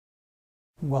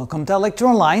Welcome to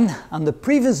Electron. On the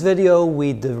previous video,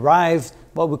 we derived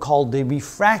what we call the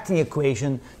refracting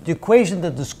equation, the equation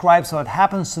that describes what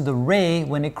happens to the ray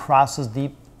when it crosses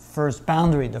the first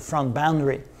boundary, the front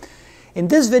boundary. In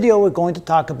this video, we're going to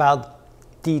talk about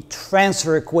the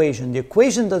transfer equation, the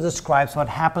equation that describes what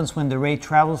happens when the ray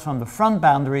travels from the front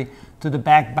boundary to the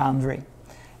back boundary.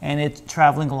 And it's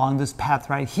traveling along this path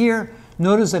right here.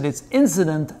 Notice that it's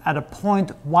incident at a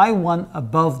point y1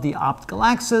 above the optical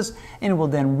axis, and it will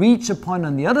then reach a point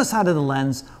on the other side of the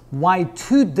lens,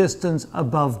 y2 distance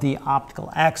above the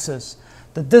optical axis.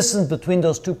 The distance between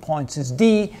those 2 points is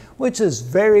d, which is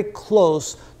very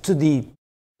close to the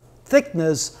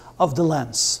thickness of the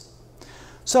lens.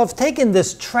 So I've taken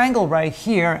this triangle right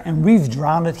here and we've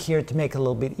drawn it here to make it a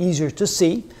little bit easier to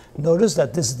see. Notice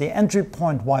that this is the entry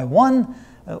point y1,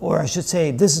 or I should say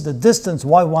this is the distance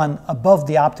y1 above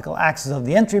the optical axis of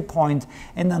the entry point,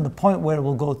 and then the point where it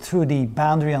will go through the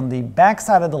boundary on the back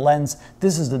side of the lens,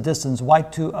 this is the distance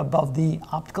y2 above the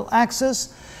optical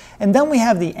axis. And then we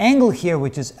have the angle here,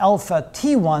 which is alpha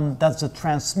t1, that's the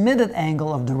transmitted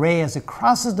angle of the ray as it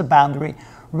crosses the boundary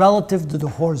relative to the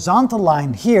horizontal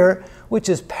line here, which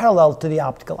is parallel to the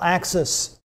optical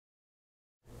axis.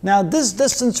 Now this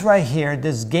distance right here,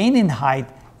 this gain in height,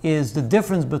 is the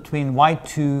difference between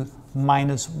y2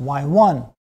 minus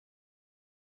y1.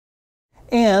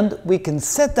 And we can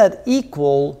set that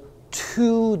equal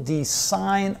to the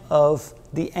sine of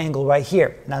the angle right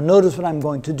here. Now notice what I'm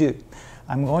going to do.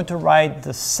 I'm going to write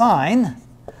the sine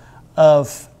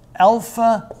of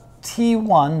alpha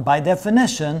t1, by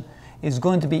definition, is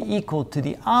going to be equal to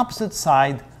the opposite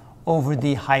side over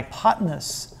the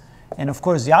hypotenuse. And of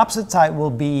course the opposite side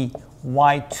will be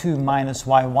y2 minus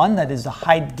y1, that is the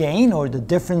height gain, or the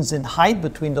difference in height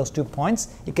between those 2 points.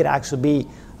 It could actually be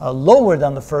lower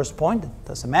than the first point, it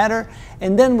doesn't matter.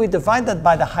 And then we divide that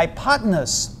by the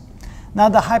hypotenuse. Now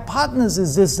the hypotenuse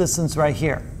is this distance right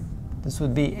here. This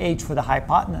would be h for the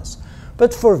hypotenuse.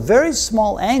 But for very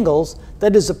small angles,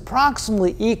 that is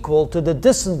approximately equal to the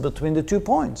distance between the 2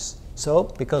 points. So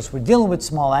because we're dealing with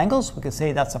small angles, we can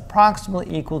say that's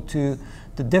approximately equal to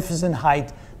the difference in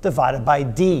height divided by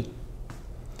d.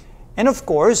 And of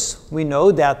course, we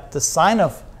know that the sine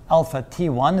of alpha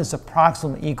t1 is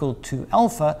approximately equal to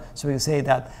alpha, so we can say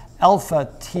that alpha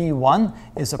t1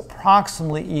 is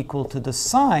approximately equal to the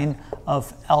sine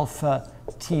of alpha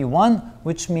t1,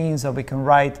 which means that we can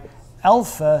write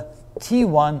alpha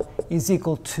t1 is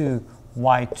equal to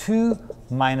y2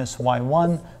 minus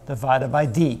y1 divided by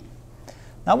d.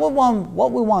 Now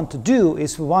what we want to do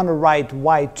is we want to write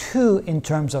y2 in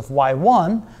terms of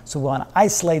y1, so we want to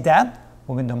isolate that.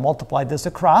 We're going to multiply this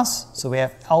across, so we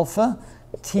have alpha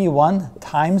t1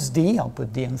 times d, I'll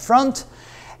put d in front,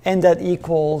 and that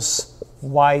equals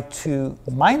y2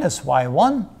 minus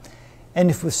y1. And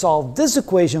if we solve this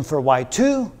equation for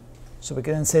y2, so we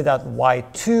can then say that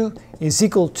y2 is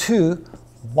equal to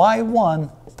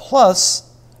y1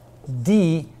 plus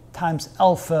d times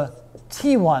alpha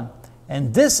t1.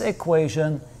 And this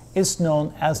equation is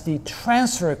known as the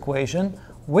transfer equation,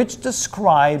 which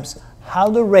describes how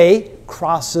the ray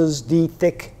crosses the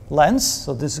thick lens.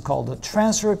 So this is called the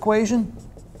transfer equation.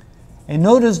 And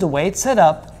notice the way it's set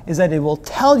up is that it will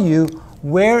tell you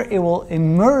where it will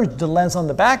emerge the lens on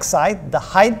the back side, the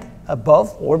height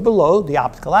above or below the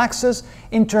optical axis,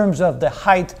 in terms of the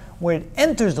height where it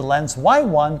enters the lens,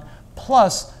 y1,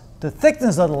 plus the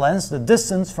thickness of the lens, the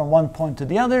distance from one point to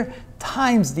the other,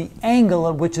 times the angle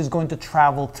at which is going to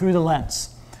travel through the lens.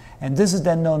 And this is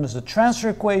then known as the transfer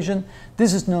equation.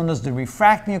 This is known as the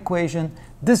refracting equation.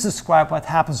 This describes what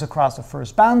happens across the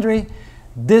first boundary.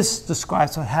 This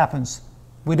describes what happens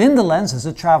within the lens as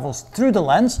it travels through the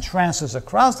lens, transfers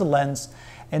across the lens,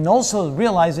 and also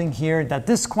realizing here that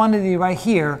this quantity right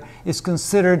here is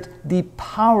considered the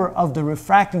power of the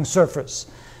refracting surface.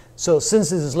 So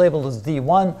since this is labeled as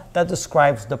d1, that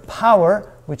describes the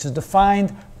power, which is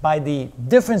defined by the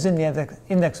difference in the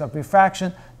index of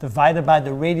refraction divided by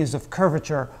the radius of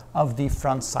curvature of the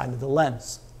front side of the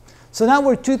lens. So now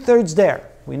we're 2/3 there.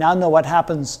 We now know what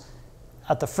happens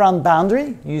at the front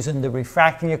boundary using the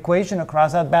refracting equation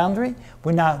across that boundary.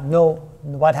 We now know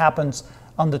what happens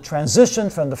on the transition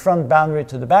from the front boundary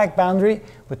to the back boundary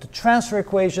with the transfer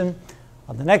equation.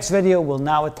 On the next video, we'll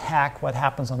now attack what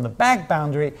happens on the back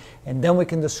boundary, and then we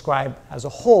can describe as a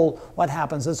whole what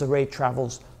happens as the ray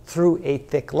travels through a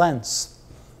thick lens.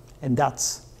 And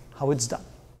that's how it's done.